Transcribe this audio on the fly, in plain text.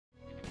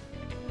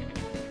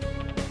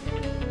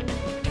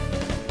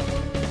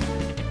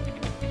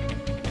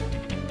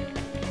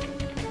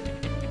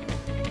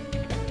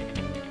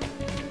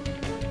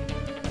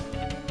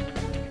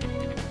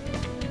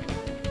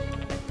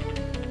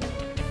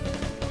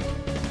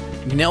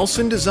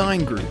Nelson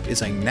Design Group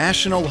is a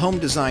national home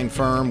design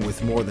firm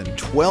with more than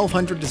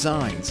 1,200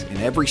 designs in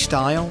every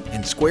style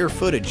and square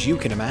footage you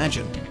can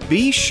imagine.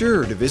 Be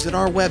sure to visit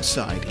our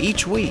website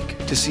each week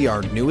to see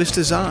our newest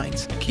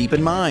designs. Keep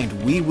in mind,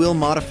 we will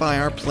modify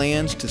our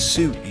plans to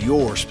suit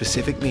your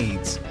specific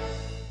needs.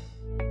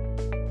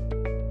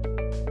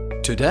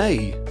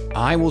 Today,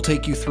 I will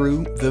take you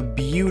through the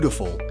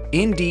beautiful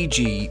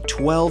NDG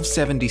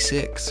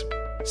 1276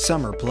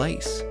 Summer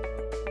Place.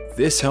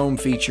 This home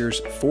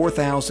features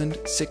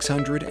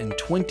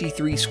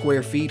 4,623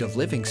 square feet of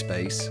living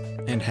space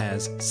and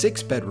has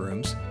 6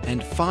 bedrooms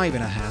and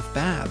 5.5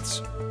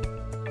 baths.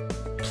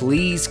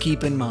 Please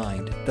keep in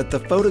mind that the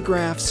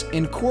photographs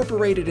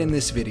incorporated in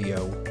this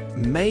video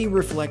may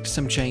reflect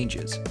some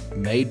changes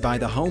made by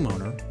the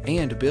homeowner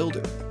and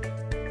builder.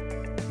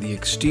 The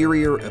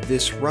exterior of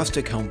this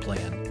rustic home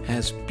plan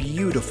has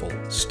beautiful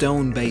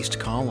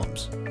stone-based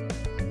columns,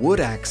 wood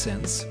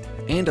accents,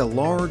 and a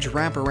large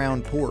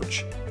wraparound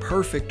porch,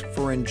 perfect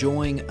for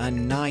enjoying a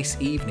nice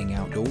evening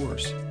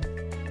outdoors.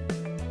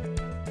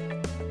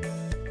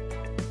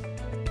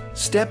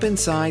 Step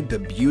inside the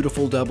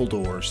beautiful double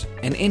doors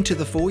and into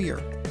the foyer,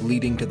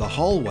 leading to the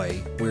hallway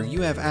where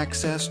you have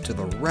access to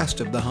the rest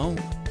of the home.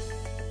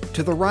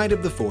 To the right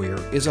of the foyer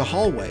is a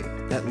hallway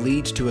that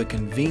leads to a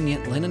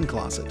convenient linen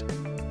closet,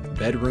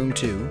 bedroom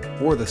 2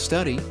 or the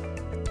study,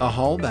 a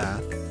hall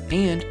bath,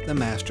 and the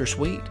master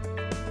suite.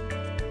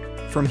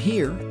 From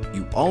here,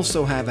 you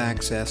also have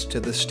access to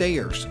the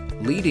stairs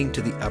leading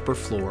to the upper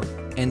floor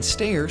and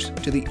stairs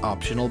to the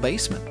optional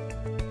basement.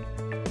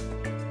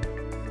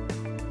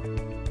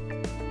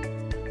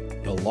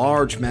 The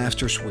large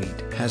master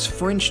suite has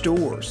French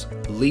doors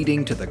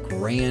leading to the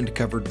grand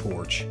covered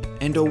porch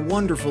and a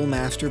wonderful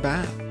master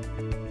bath.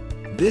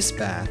 This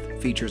bath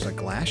features a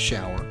glass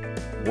shower,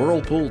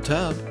 whirlpool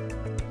tub,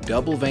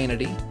 double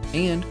vanity,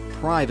 and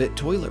private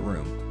toilet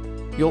room.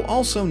 You'll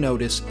also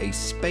notice a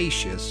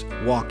spacious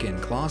walk-in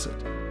closet.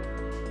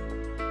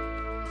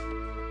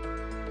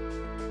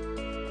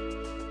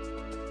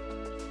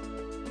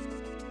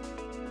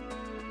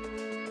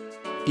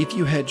 If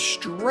you head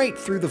straight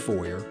through the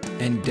foyer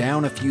and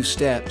down a few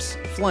steps,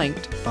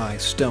 flanked by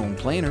stone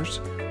planters,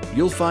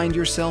 you'll find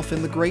yourself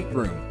in the great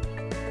room.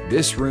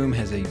 This room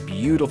has a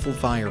beautiful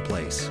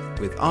fireplace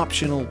with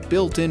optional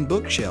built-in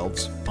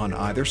bookshelves on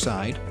either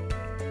side,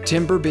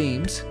 timber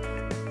beams,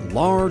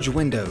 large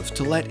windows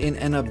to let in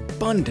an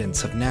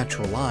abundance of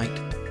natural light,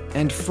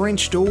 and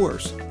French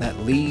doors that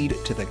lead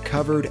to the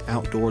covered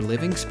outdoor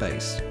living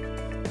space.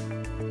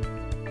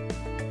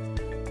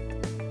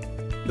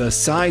 The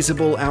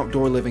sizable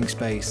outdoor living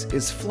space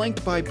is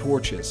flanked by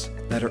porches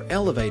that are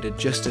elevated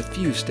just a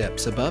few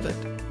steps above it.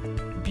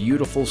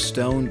 Beautiful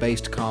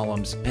stone-based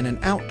columns and an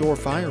outdoor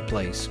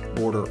fireplace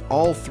border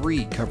all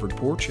 3 covered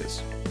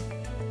porches.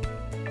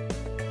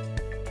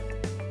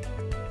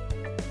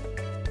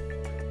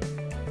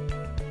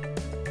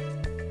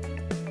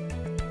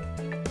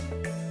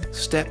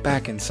 Step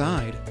back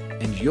inside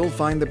and you'll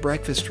find the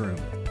breakfast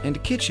room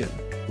and kitchen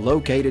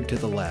located to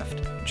the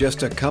left,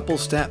 just a couple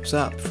steps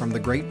up from the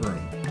great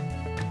room.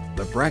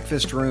 The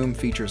breakfast room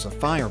features a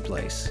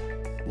fireplace,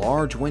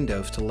 large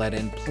windows to let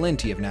in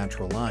plenty of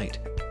natural light,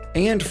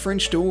 and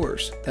French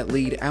doors that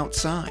lead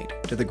outside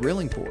to the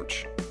grilling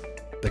porch.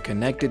 The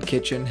connected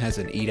kitchen has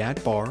an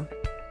eat-at bar,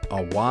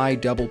 a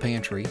wide double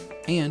pantry,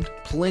 and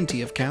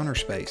plenty of counter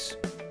space.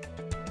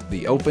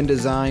 The open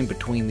design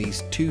between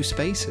these 2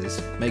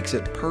 spaces makes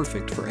it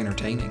perfect for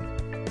entertaining.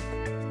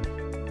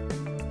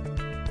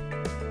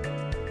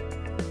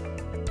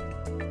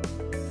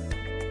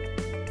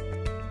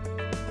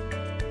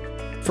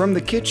 From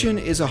the kitchen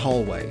is a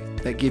hallway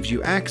that gives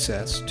you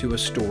access to a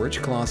storage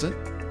closet,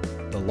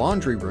 the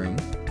laundry room,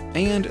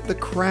 and the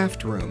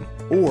craft room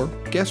or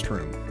guest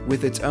room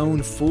with its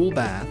own full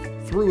bath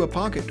through a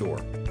pocket door.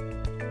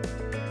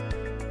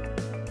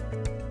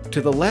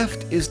 To the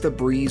left is the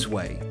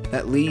breezeway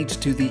that leads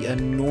to the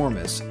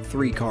enormous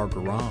 3-car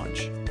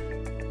garage.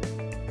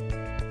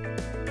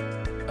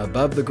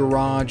 Above the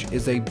garage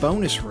is a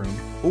bonus room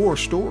or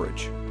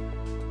storage.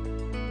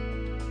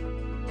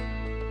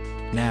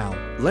 Now,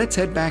 let's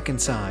head back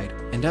inside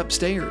and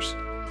upstairs.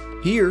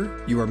 Here,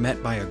 you are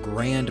met by a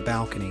grand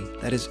balcony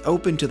that is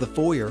open to the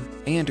foyer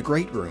and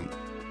great room.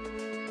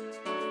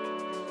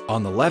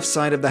 On the left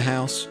side of the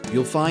house,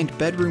 you'll find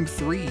bedroom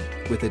 3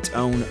 with its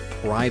own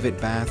private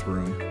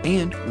bathroom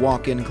and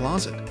walk-in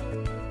closet.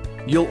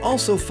 You'll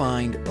also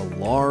find the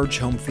large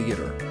home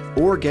theater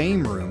or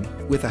game room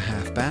with a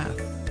half bath.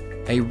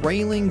 A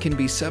railing can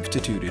be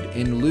substituted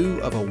in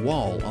lieu of a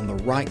wall on the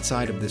right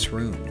side of this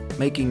room,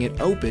 making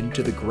it open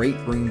to the great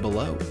room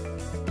below.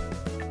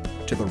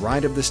 To the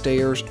right of the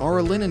stairs are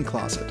a linen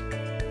closet,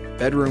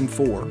 bedroom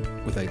 4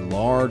 with a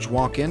large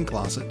walk-in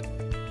closet,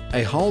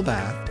 a hall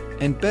bath,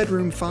 and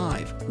bedroom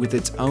 5 with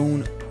its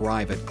own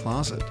private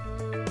closet.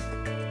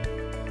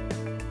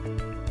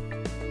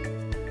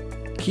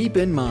 Keep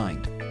in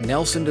mind,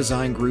 Nelson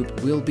Design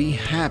Group will be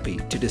happy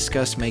to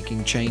discuss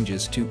making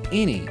changes to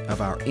any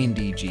of our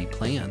NDG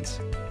plans.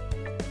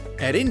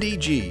 At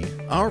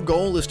NDG, our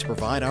goal is to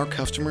provide our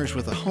customers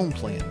with a home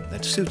plan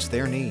that suits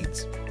their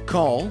needs.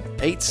 Call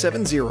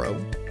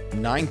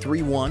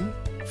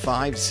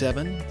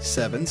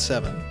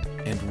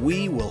 870-931-5777 and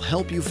we will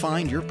help you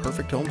find your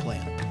perfect home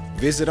plan.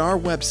 Visit our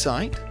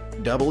website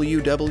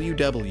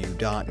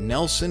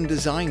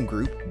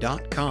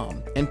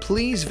www.nelsondesigngroup.com and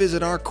please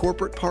visit our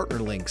corporate partner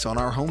links on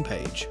our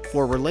homepage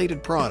for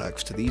related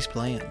products to these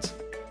plans.